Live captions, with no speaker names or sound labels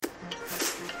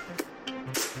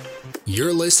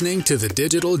You're listening to the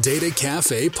Digital Data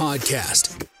Café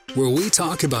Podcast, where we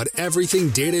talk about everything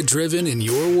data-driven in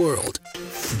your world.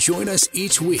 Join us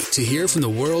each week to hear from the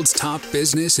world's top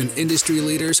business and industry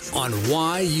leaders on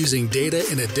why using data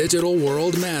in a digital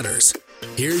world matters.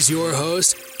 Here's your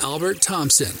host, Albert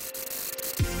Thompson.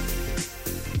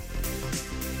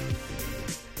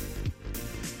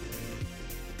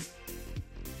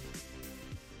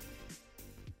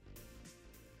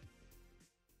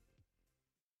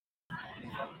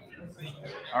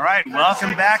 All right,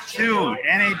 welcome back to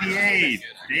NADA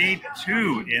Day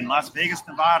 2 in Las Vegas,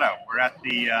 Nevada. We're at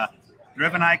the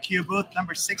Driven IQ booth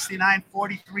number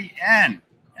 6943N,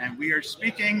 and we are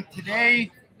speaking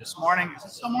this morning. Is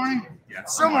it still morning? Yeah,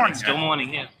 still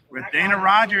morning, yeah. With Dana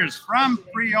Rogers from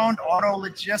Preowned Auto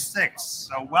Logistics.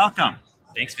 So welcome.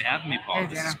 Thanks for having me, Paul.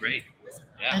 Hey, this is great.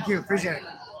 Yeah. Thank you. Appreciate it.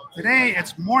 Today,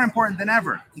 it's more important than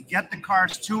ever to get the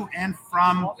cars to and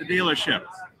from the dealership,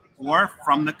 or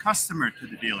from the customer to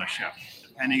the dealership,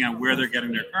 depending on where they're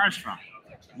getting their cars from.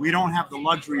 We don't have the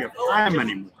luxury of time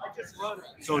anymore.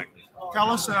 So tell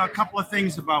us a couple of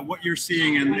things about what you're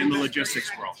seeing in the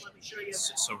logistics world.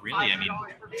 So really, I mean,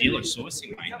 dealer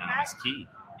sourcing right now is key,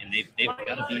 and they've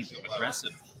got to be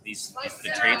aggressive. The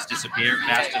trades disappear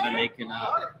faster than they can,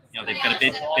 they've got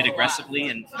to bid aggressively,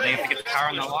 and they have to get the car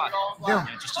on the lot,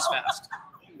 just as fast.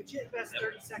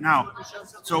 Now,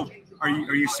 so are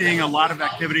you seeing a lot of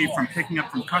activity from picking up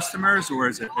from customers, or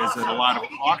is it a lot of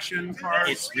auction cars?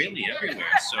 It's really everywhere.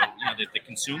 So the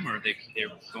consumer, they're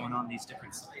going on these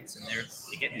different sites, and they're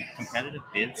getting competitive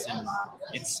bids, and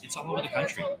it's all over the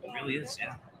country. It really is,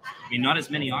 yeah. I mean, not as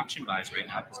many auction buys right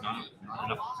now because not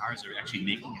enough cars are actually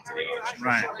making it to the auction.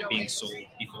 Right. They're being sold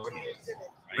beforehand.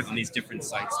 Right? On these different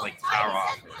sites like Car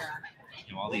Off,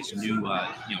 all these new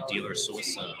dealer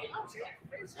source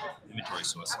inventory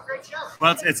source.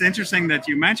 Well, it's interesting that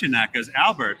you mentioned that because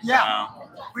Albert,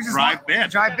 Drive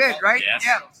Bid, right? Yes.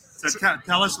 Yeah. So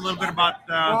tell us a little bit about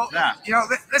that.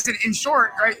 Listen, in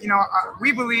short, right?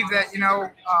 We believe that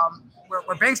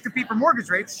where banks compete for mortgage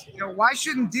rates, why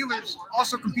shouldn't dealers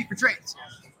also compete for trades?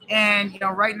 And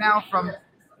right now, from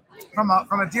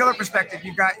a dealer perspective,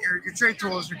 you've got your trade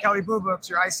tools, your Kelly Blue Books,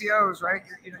 your ICOs, right?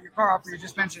 Your car offer you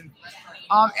just mentioned,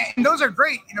 and those are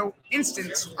great.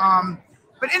 Instant.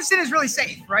 But instant is really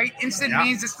safe, right? Instant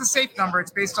means it's the safe number. It's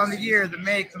based on the year, the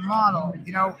make, the model,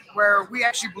 where we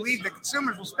actually believe that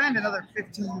consumers will spend another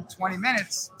 15, 20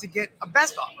 minutes to get a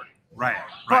best offer. Right.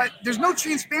 But there's no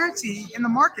transparency in the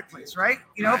marketplace, right?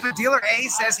 If a dealer A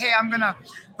says, hey, I'm going to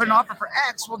put an offer for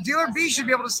X, well, dealer B should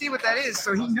be able to see what that is.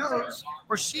 So he knows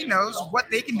or she knows what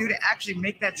they can do to actually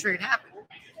make that trade happen.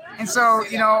 And so,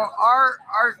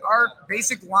 our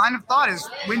basic line of thought is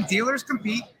when dealers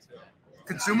compete,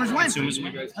 consumers win.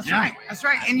 That's right. That's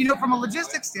right. And, from a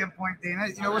logistics standpoint, Dana,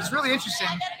 what's really interesting,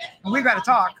 and we've got to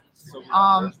talk,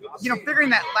 figuring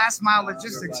that last mile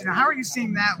logistics, how are you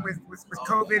seeing that with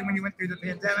COVID when you went through the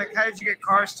pandemic? How did you get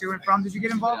cars to and from? Did you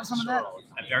get involved with some of that?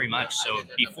 Very much. So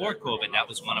before COVID, that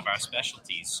was one of our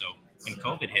specialties. So when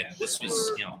COVID hit, this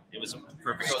was, it was a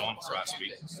perfect storm for us.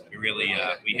 We really,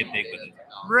 we hit big with it.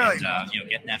 Really? And,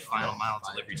 getting that final mile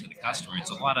delivery to the customer,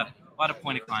 it's a lot of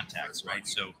point of contacts, right?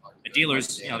 So the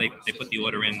dealers, they put the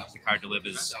order in, the car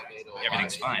delivers,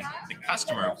 everything's fine. The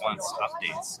customer wants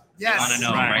updates. Yes. They want to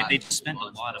know, right? They just spent a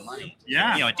lot of money.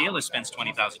 Yeah. A dealer spends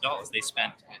 $20,000. They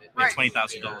spent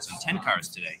 $20,000 on 10 cars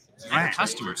today. And the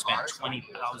customer spent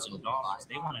 $20,000.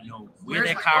 They want to know where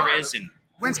their car is and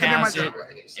when's who has it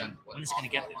my and when it's going to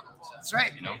get there. That's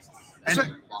right.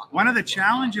 And one of the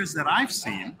challenges that I've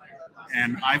seen,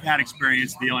 and I've had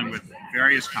experience dealing with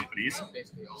various companies,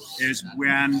 is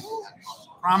when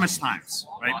promise times,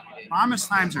 right? Promise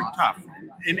times are tough.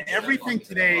 In everything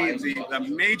today, the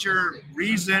major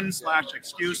reason /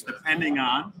 excuse, depending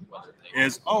on,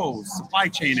 is, supply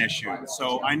chain issues.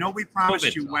 So I know we promised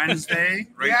COVID. you Wednesday,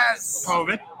 right? Yes.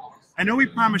 COVID. I know we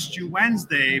promised you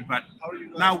Wednesday, but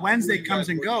now Wednesday comes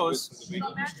and goes,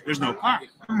 there's no car.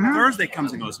 Mm-hmm. Thursday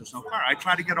comes and goes, there's no car. I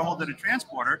try to get a hold of the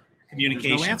transporter. Communication.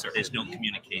 There's no answer. There's no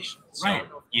communication. So Right.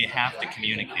 you have to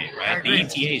communicate, I right? agree.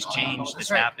 The ETA's changed. This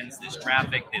That's right. happens. There's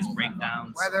traffic. There's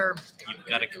breakdowns. Whether You've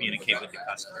got to communicate with the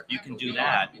customer. If you can do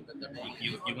that,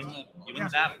 you win the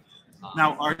battle.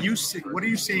 Now, what are you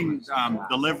seeing?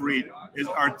 Delivery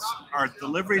are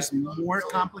deliveries more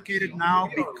complicated now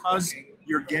because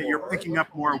you're picking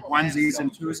up more onesies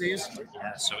and twosies?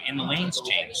 Yeah. So in the lanes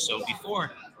change. So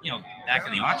before, back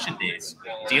in the auction days,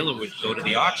 dealer would go to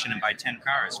the auction and buy 10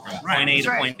 cars from point A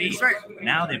to point B. That's right.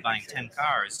 Now they're buying 10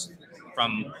 cars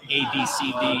from A, B,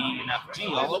 C, D, and F, G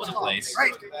all over the place.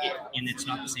 Right. And it's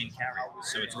not the same carrier.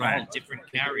 So it's all Right.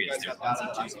 different carriers. They're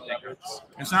onesie, twosie pickups.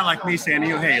 It's not like me saying to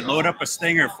you, hey, load up a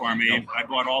Stinger for me. I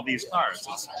bought all these cars.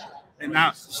 And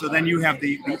now, so then you have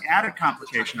the added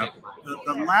complication of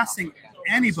the last thing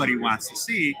anybody wants to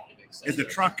see is the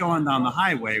truck going down the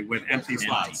highway with empty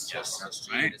slots. Yes.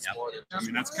 Right? Yep. I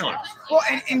mean, that's killer. Well,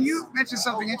 and you mentioned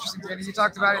something interesting, Danny. You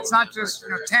talked about it's not just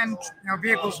 10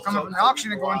 vehicles coming from the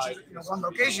auction and going to one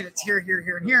location. It's here, here,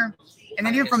 here, and here. And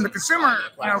then even from the consumer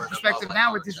perspective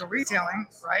now with digital retailing,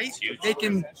 right? They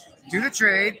can do the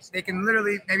trade. They can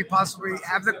literally maybe possibly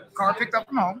have the car picked up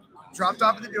from home, dropped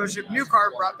off at the dealership, new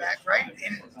car brought back, right?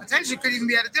 And potentially could even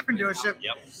be at a different dealership.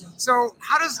 Yep. So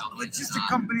how does a logistic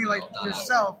company like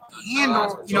yourself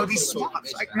handle, these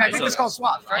swaps? I think it's called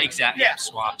swaps, right? Exactly. Yeah.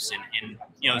 Swaps and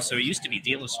so it used to be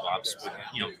dealer swaps. With,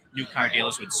 new car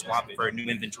dealers would swap for new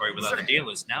inventory with other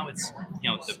dealers. Now it's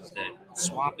the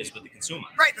swap is with the consumer.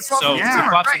 Right. The swap So with the the consumer,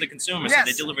 swap's right. with the consumer. Yes.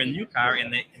 So they deliver a new car,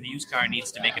 and the used car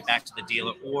needs to make it back to the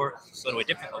dealer or go to a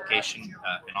different location,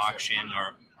 an auction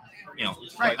or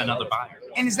Right. another buyer.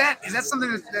 And is that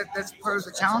something that's posed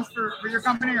a challenge for your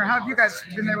company, or how have you guys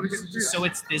been able to get through? So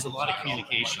there's a lot of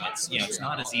communication. It's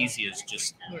not as easy as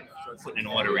just putting an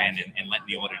order in and letting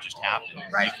the order just happen.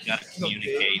 Right. You've got to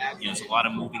communicate. There's a lot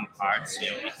of moving parts.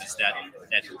 Because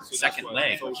that second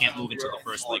leg can't move until the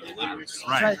first leg delivers.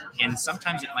 Right. And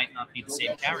sometimes it might not be the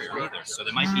same carrier either. So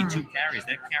there might be two carriers.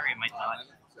 That carrier might not.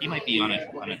 He might be on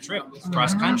a trip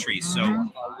cross country.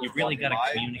 So you've really got to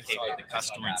communicate with the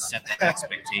customer and set that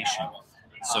expectation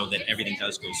so that everything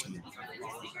does go smooth.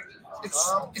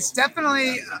 It's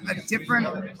definitely a different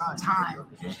time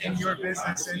in your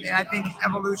business, and I think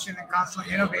evolution and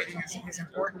constantly innovating is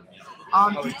important.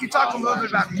 You talked a little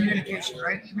bit about communication,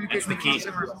 right? Communication with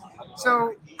consumers.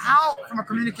 So how, from a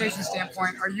communication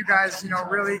standpoint, are you guys,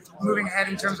 really moving ahead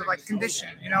in terms of like condition,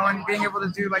 and being able to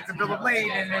do like the bill of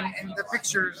lading and the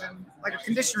pictures and like a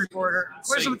condition report? Or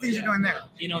what are some of the things you're doing there?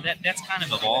 That's kind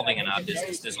of evolving in our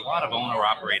business. There's a lot of owner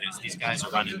operators. These guys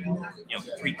are running,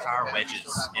 3-car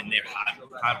wedges, and they're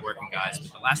hard-working guys.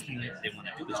 But the last thing they want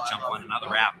to do is jump on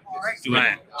another app,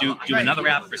 do another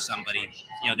app for somebody.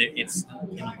 It's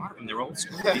a lot of them. They're old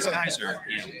school. These guys are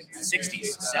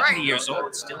 60s, 70 years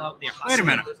old, still out there hustling. Wait a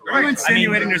minute. Are you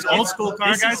insinuating there's old school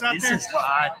car guys out there? This is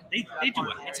hard. They do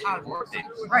it. It's hard work.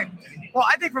 Right. Well,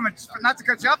 I think not to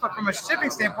cut you off, but from a shipping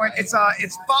standpoint, it's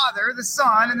father, the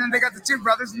son, and then they got the two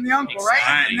brothers and the uncle,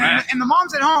 Exactly. right? And the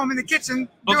mom's at home in the kitchen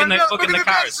Booking the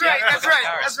cars. That's right. That's right.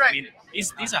 That's right. I mean,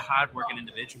 these are hard-working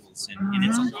individuals, and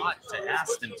it's a lot to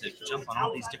ask them to jump on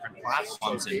all these different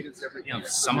platforms. And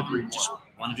some of them just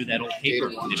want to do that old paper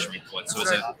condition report. So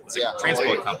as a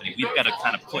transport company, we've got to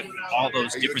kind of put all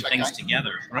those different things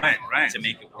together, Right. to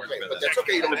make it work for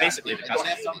them. But basically, the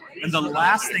customer. And the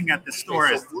last thing at the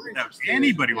store is that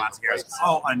anybody wants to hear is,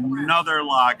 another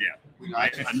login.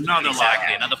 Right? Another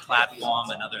Exactly, login. another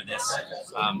platform, another this.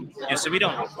 So we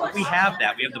have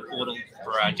that. We have the portal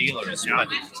for our dealers, but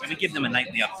we give them a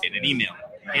nightly update, an email.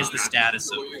 Here's the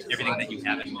status of everything that you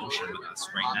have in motion with us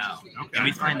right now. Okay. And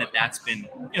we find that's been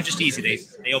just easy.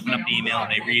 They open up the email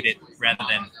and they read it rather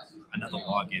than another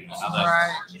login.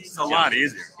 Right. It's a lot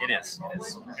easier. It is.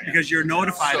 Because you're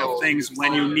notified of things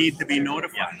when you need to be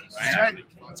notified. That's right.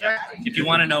 That's right. If you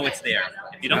want to know, it's there.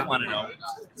 If you don't want to know,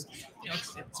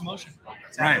 it's emotion.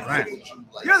 Right.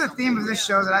 The theme of this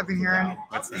show that I've been hearing,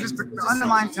 is just the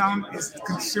underlying tone is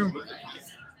consumer.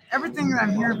 Everything that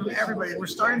I'm hearing from everybody, we're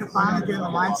starting to finally get in the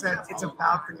mindset it's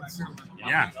about the consumer.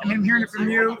 Yeah. I mean, I'm hearing it from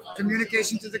you,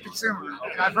 communication to the consumer.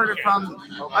 And I've heard it from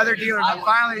other dealers. And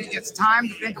finally, it's time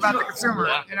to think about the consumer.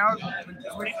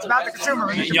 It's about the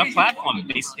consumer. Your platform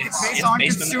it's based on the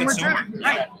consumer.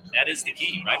 Right. That is the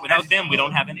key, right? Without them, we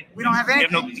don't have anything. We don't have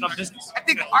anything. We have no business. I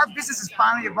think our business is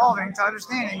finally evolving to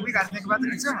understanding we got to think about the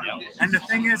consumer. And the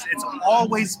thing is, it's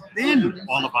always been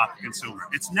all about the consumer.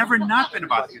 It's never not been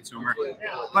about the consumer.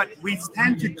 But we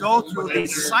tend to go through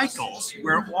these cycles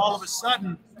where all of a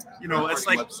sudden, it's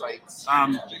like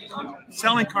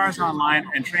selling cars online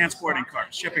and transporting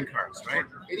cars, shipping cars, right?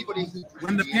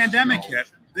 When the pandemic hit,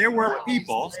 there were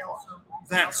people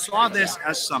that saw this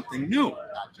as something new.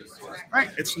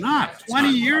 Right? It's not. 20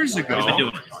 years ago,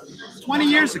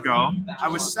 I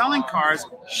was selling cars,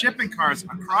 shipping cars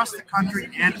across the country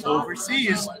and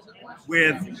overseas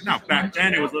back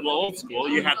then it was a little old school.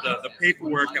 You had the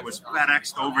paperwork that was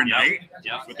FedExed overnight,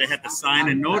 but they had to sign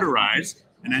and notarize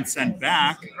and then send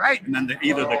back. Right. And then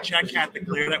either the check had to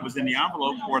clear that was in the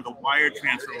envelope or the wire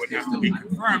transfer would have to be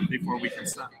confirmed before we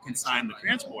can sign the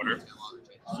transporter.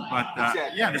 But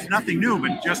there's nothing new.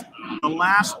 But just the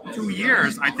last 2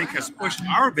 years, I think, has pushed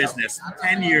our business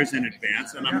 10 years in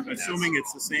advance. And I'm assuming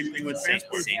it's the same thing with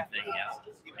transport. Same thing, yeah.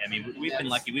 I mean, we've been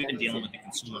lucky. We've been dealing with the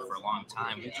consumer for a long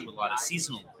time. We do a lot of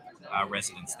seasonal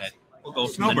residents that will go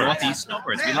from the Northeast.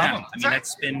 Snowbirds, we love them. I mean,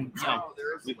 that's been,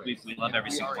 we love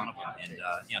every single one of them.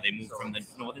 And, they move from the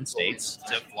northern states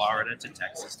to Florida to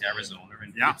Texas to Arizona.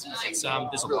 And it's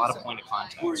there's a lot of point of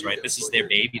contacts, right? This is their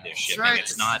baby they're shipping. Right.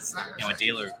 It's not, a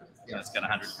dealer that's got a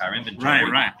 100-car inventory.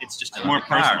 Right. It's just more another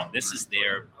car. personal. This is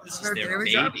their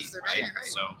baby, right?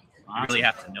 So you really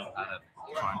have to know how to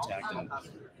contact and.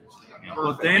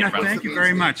 Well, Dana, thank you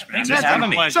very much, man. Thanks for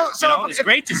having me. So it's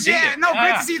great to see you.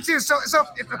 Great to see you too. So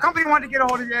if a company wanted to get a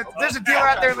hold of you, there's a dealer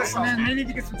out there listening. They need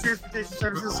to get some transportation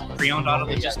services. Preowned Auto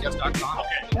Logistics.com.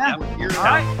 Yeah. Yep. All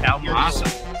right. Awesome.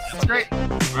 That's great. All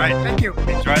right. Thank you.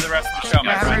 Enjoy the rest of the show,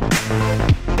 my friend.